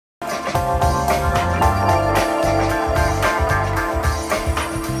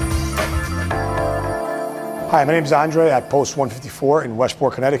Hi, my name is Andre at Post 154 in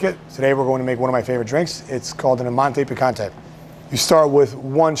Westport, Connecticut. Today we're going to make one of my favorite drinks. It's called an Amante Picante. You start with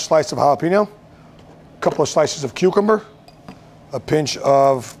 1 slice of jalapeno, a couple of slices of cucumber, a pinch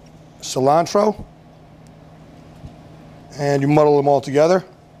of cilantro, and you muddle them all together.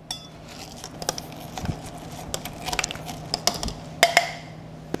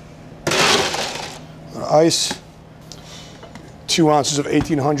 Ice, 2 ounces of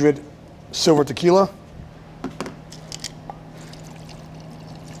 1800 Silver Tequila,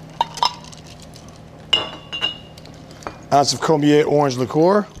 ounce of Combier orange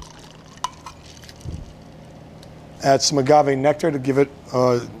liqueur, add some agave nectar to give it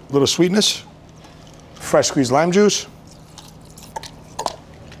a little sweetness, fresh squeezed lime juice,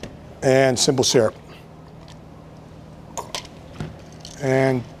 and simple syrup,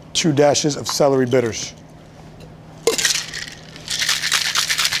 and 2 dashes of celery bitters.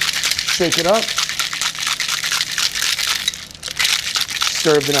 Shake it up,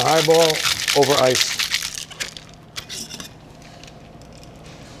 served in a highball over ice.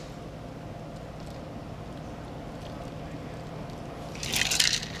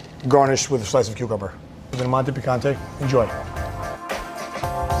 Garnished with a slice of cucumber. With an Amante Picante. Enjoy.